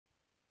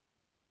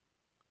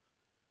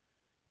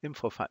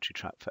Infor Factory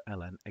Track for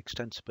LN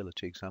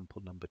Extensibility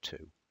example number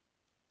 2.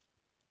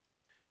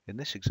 In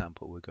this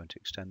example, we're going to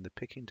extend the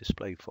picking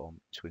display form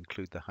to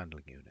include the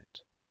handling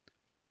unit.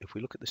 If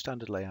we look at the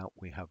standard layout,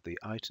 we have the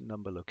item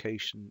number,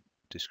 location,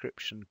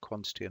 description,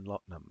 quantity and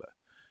lot number,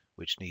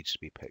 which needs to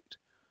be picked.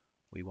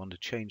 We want to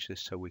change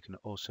this so we can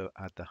also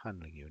add the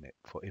handling unit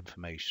for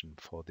information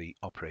for the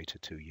operator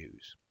to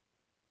use.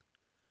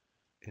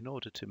 In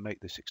order to make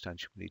this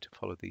extension, we need to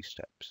follow these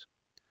steps.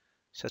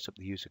 Set up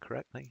the user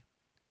correctly,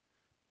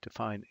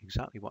 define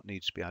exactly what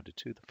needs to be added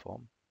to the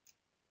form,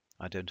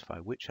 identify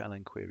which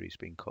LN query is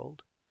being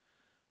called,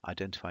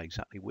 identify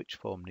exactly which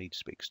form needs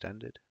to be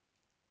extended,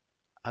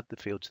 add the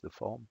field to the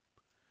form,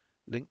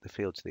 link the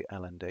field to the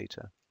LN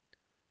data,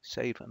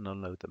 save and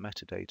unload the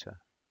metadata,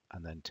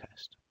 and then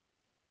test.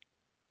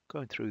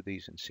 Going through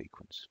these in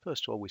sequence.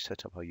 First of all, we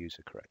set up our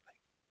user correctly.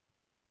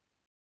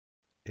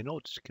 In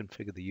order to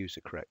configure the user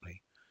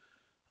correctly,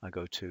 I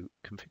go to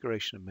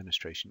Configuration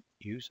Administration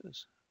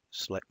Users,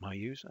 select my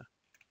user.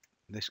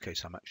 In this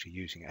case, I'm actually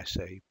using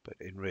SA, but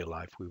in real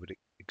life, we would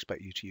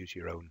expect you to use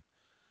your own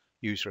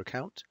user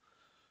account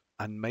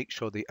and make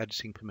sure the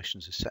editing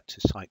permissions are set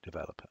to site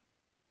developer.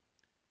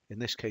 In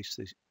this case,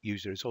 the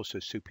user is also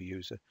a super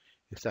user.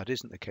 If that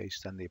isn't the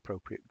case, then the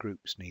appropriate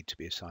groups need to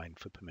be assigned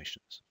for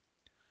permissions.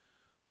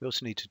 We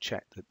also need to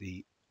check that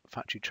the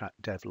Factory Track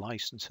Dev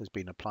license has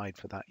been applied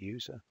for that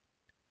user.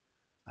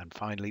 And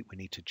finally, we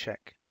need to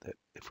check that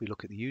if we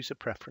look at the user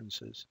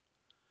preferences,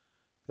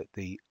 that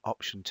the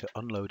option to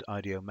unload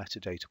IDO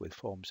metadata with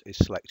forms is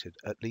selected,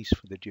 at least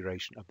for the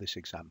duration of this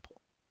example.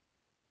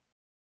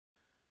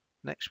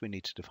 Next, we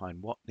need to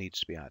define what needs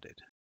to be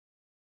added.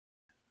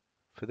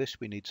 For this,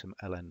 we need some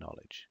LN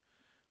knowledge.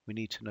 We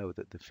need to know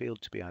that the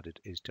field to be added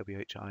is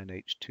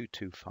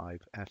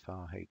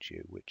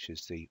WHINH225FRHU, which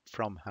is the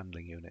from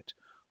handling unit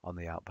on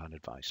the outbound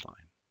advice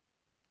line.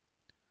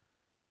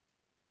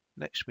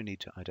 Next, we need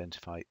to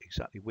identify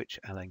exactly which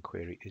LN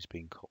query is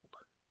being called.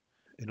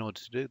 In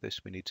order to do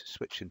this, we need to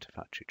switch into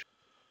Factory Track.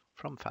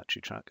 From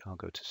Factory Track, I'll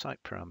go to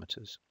Site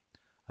Parameters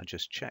and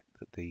just check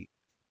that the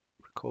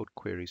Record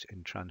Queries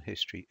in Tran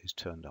History is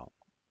turned on.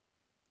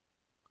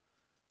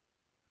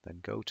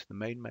 Then go to the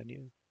main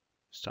menu,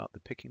 start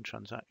the picking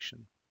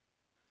transaction,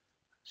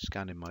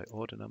 scan in my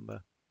order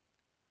number,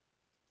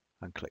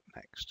 and click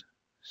Next.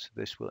 So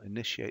this will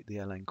initiate the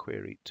LN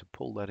query to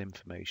pull that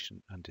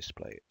information and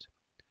display it.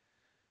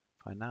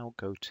 If I now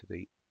go to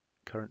the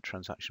current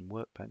transaction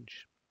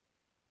workbench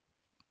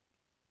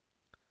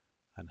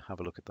and have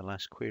a look at the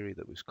last query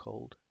that was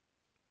called,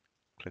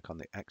 click on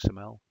the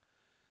XML.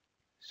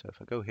 So if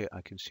I go here,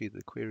 I can see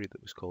the query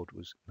that was called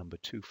was number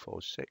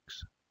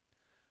 246.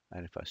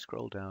 And if I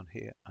scroll down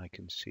here, I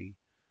can see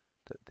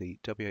that the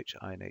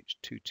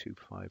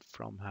WHINH225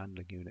 from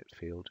handling unit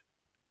field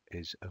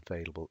is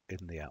available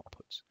in the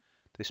outputs.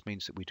 This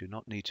means that we do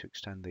not need to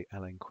extend the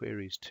LN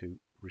queries to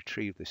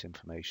retrieve this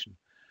information,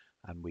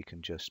 and we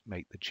can just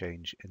make the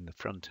change in the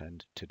front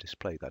end to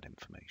display that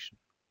information.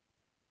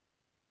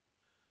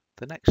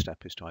 The next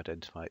step is to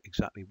identify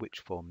exactly which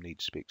form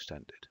needs to be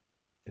extended.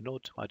 In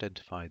order to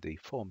identify the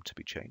form to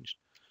be changed,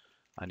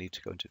 I need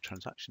to go into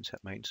Transaction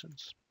Set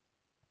Maintenance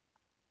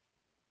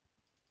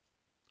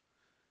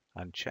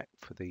and check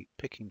for the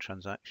picking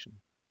transaction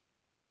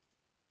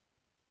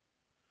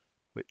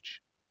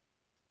which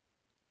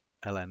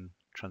LN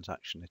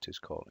transaction it is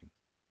calling.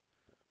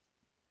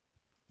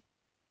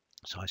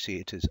 So I see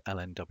it is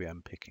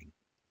LNWM picking.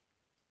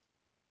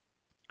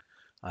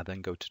 I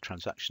then go to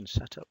Transaction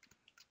Setup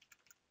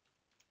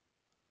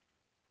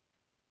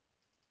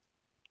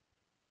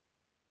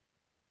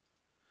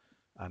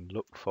and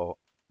look for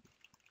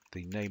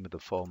the name of the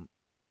form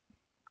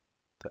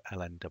that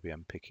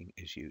LNWM picking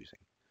is using.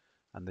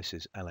 And this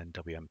is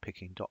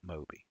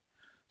lnwmpicking.mobi.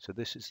 So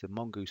this is the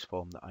mongoose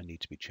form that I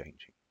need to be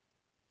changing.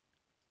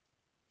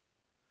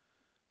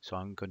 So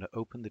I'm going to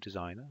open the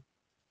designer.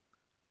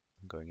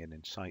 I'm going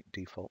in site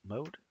default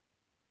mode.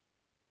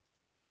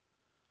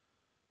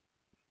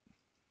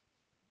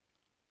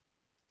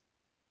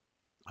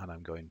 And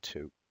I'm going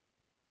to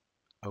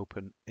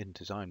open in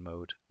design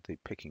mode the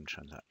picking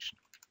transaction.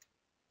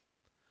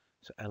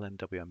 So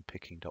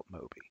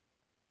lnwmpicking.mobi.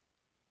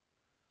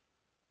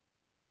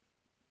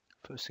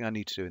 First thing I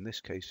need to do in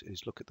this case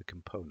is look at the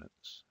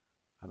components.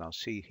 And I'll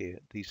see here,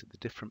 these are the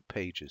different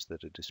pages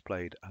that are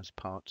displayed as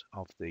part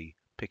of the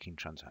picking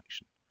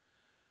transaction.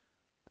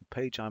 The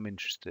page I'm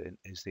interested in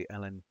is the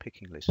LN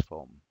picking list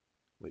form,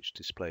 which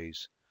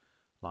displays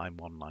line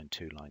 1, line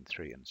 2, line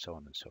 3, and so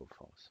on and so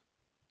forth.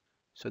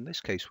 So in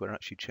this case, we're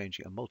actually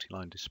changing a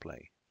multi-line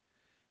display.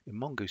 In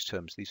mongoose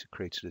terms, these are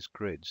created as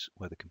grids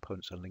where the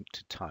components are linked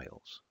to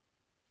tiles.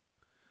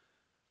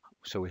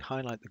 So we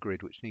highlight the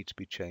grid which needs to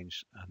be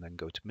changed and then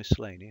go to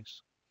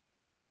Miscellaneous,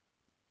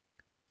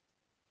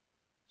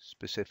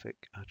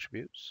 Specific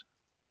Attributes,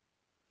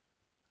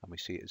 and we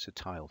see it's a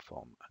tile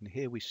form. And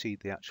here we see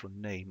the actual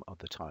name of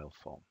the tile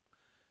form,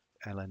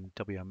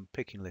 LNWM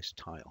picking list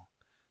tile.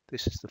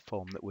 This is the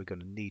form that we're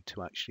going to need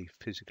to actually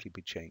physically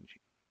be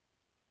changing.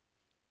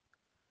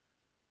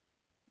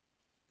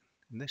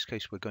 In this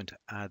case, we're going to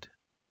add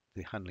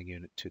the handling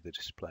unit to the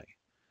display.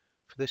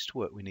 For this to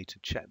work, we need to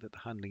check that the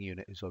handling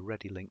unit is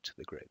already linked to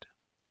the grid,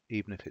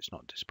 even if it's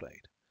not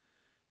displayed.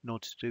 In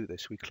order to do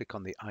this, we click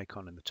on the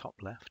icon in the top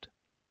left.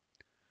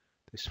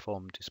 This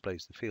form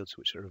displays the fields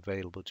which are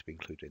available to be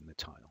included in the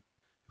tile.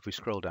 If we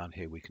scroll down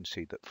here, we can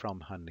see that from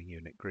handling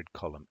unit grid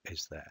column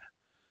is there.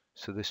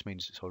 So this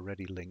means it's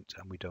already linked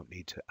and we don't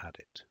need to add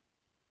it.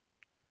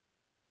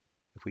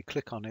 If we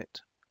click on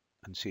it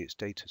and see its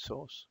data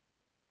source,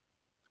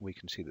 we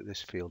can see that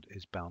this field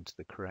is bound to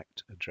the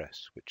correct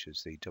address, which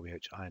is the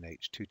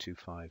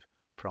WHINH225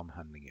 from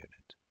handling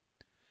unit.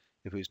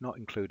 If it's not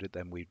included,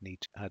 then we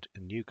need to add a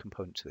new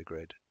component to the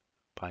grid,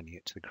 binding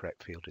it to the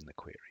correct field in the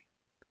query.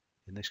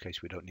 In this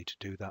case, we don't need to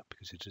do that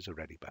because it is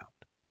already bound.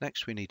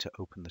 Next, we need to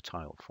open the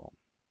tile form.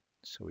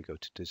 So we go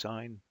to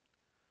Design.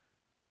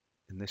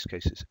 In this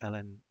case, it's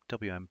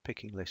LNWM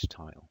Picking List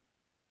Tile,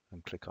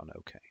 and click on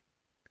OK.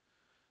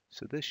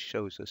 So this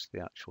shows us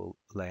the actual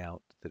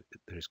layout that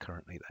is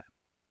currently there.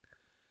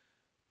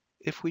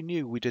 If we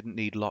knew we didn't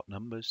need lot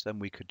numbers, then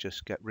we could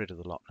just get rid of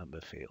the lot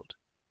number field.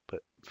 But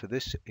for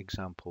this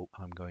example,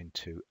 I'm going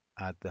to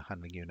add the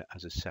handling unit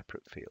as a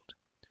separate field.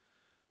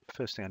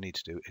 First thing I need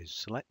to do is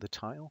select the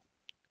tile,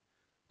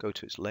 go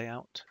to its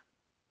layout,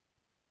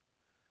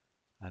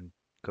 and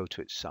go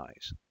to its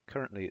size.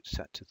 Currently it's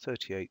set to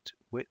 38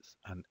 width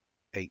and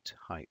 8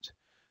 height.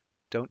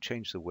 Don't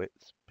change the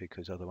width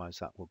because otherwise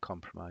that will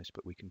compromise,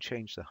 but we can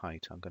change the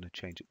height. I'm going to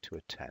change it to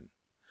a 10.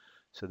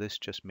 So this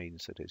just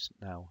means that it's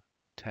now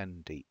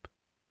 10 deep.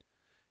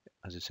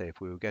 As I say,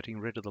 if we were getting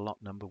rid of the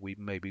lot number, we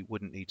maybe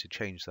wouldn't need to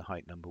change the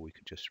height number. We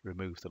could just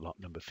remove the lot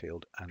number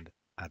field and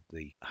add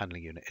the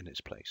handling unit in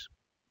its place.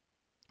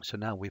 So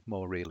now we have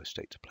more real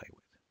estate to play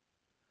with.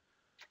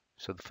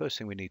 So the first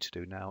thing we need to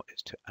do now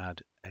is to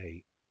add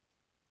a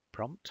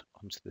prompt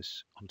onto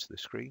the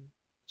screen.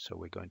 So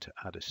we're going to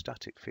add a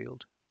static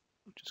field.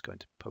 I'm just going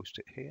to post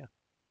it here.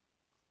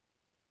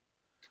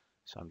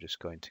 So I'm just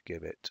going to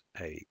give it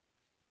a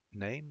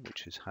name,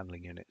 which is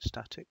handling unit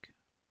static.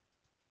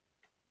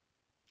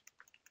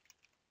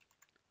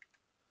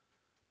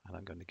 And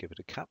I'm going to give it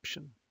a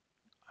caption.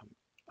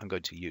 I'm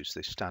going to use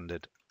this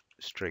standard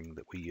string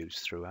that we use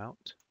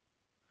throughout,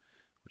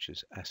 which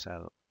is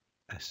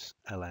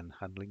SLN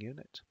handling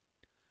unit.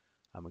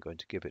 And we're going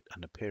to give it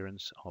an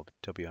appearance of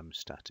WM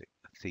static,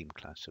 a theme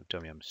class of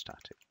WM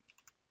static.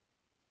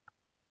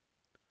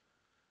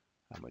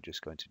 And we're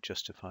just going to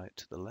justify it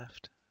to the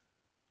left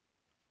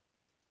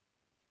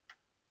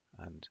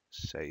and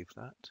save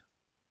that.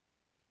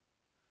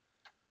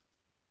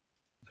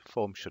 The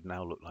form should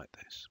now look like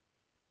this.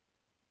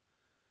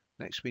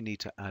 Next, we need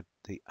to add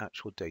the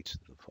actual data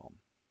to the form.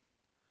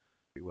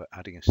 We were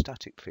adding a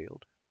static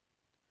field,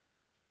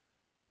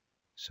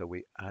 so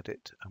we add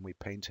it and we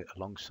paint it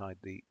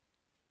alongside the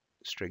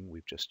string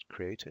we've just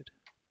created.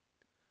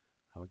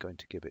 And we're going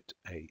to give it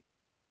a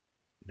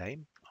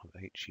name of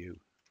HU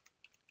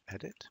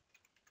edit.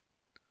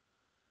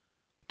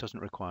 It doesn't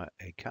require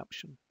a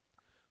caption,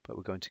 but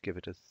we're going to give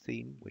it a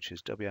theme, which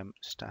is WM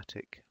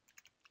static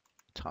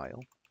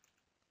tile.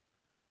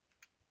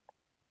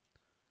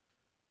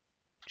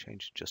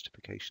 Change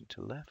justification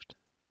to left.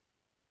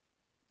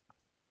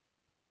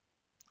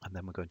 And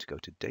then we're going to go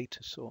to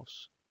data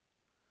source,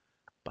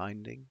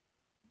 binding,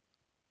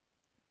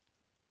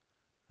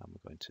 and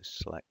we're going to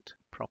select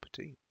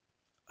property,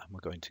 and we're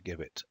going to give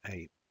it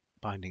a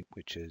binding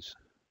which is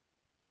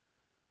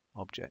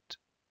object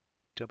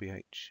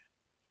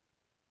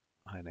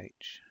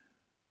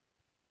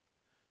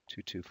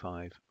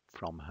WHINH225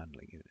 from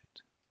handling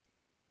unit.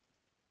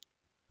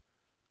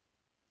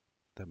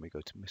 Then we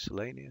go to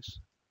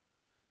miscellaneous,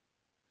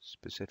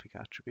 specific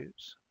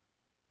attributes,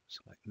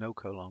 select no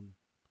colon,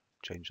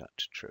 change that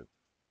to true,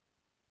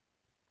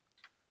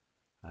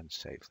 and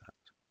save that.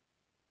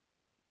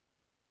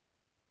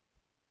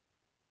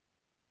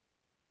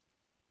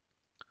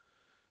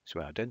 So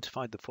we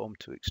identified the form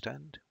to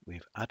extend,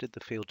 we've added the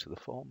field to the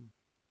form,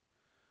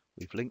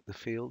 we've linked the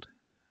field.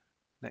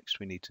 Next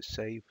we need to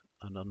save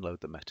and unload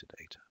the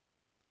metadata.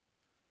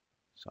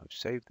 So I've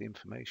saved the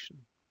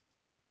information,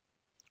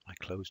 I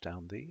close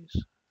down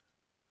these,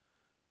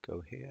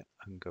 go here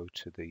and go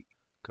to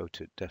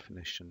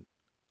definition,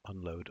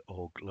 unload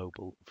all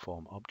global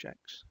form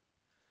objects.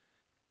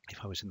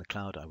 If I was in the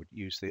cloud, I would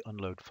use the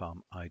unload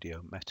farm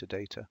IDO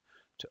metadata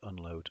to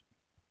unload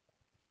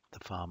the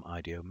farm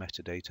IDO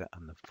metadata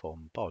and the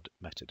form bod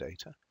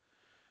metadata.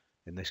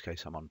 In this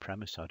case, I'm on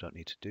premise, so I don't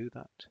need to do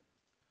that.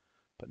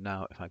 But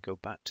now if I go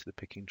back to the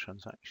picking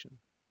transaction,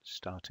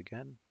 start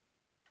again,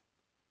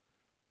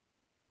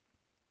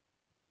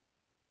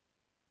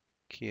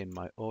 key in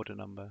my order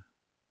number,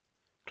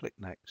 click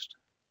next,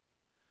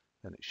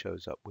 then it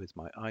shows up with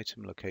my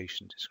item,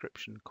 location,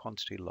 description,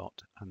 quantity,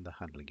 lot, and the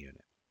handling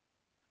unit.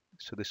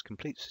 So this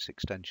completes this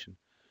extension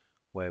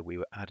where we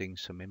were adding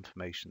some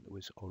information that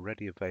was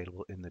already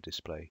available in the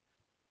display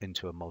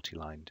into a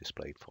multi-line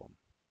display form.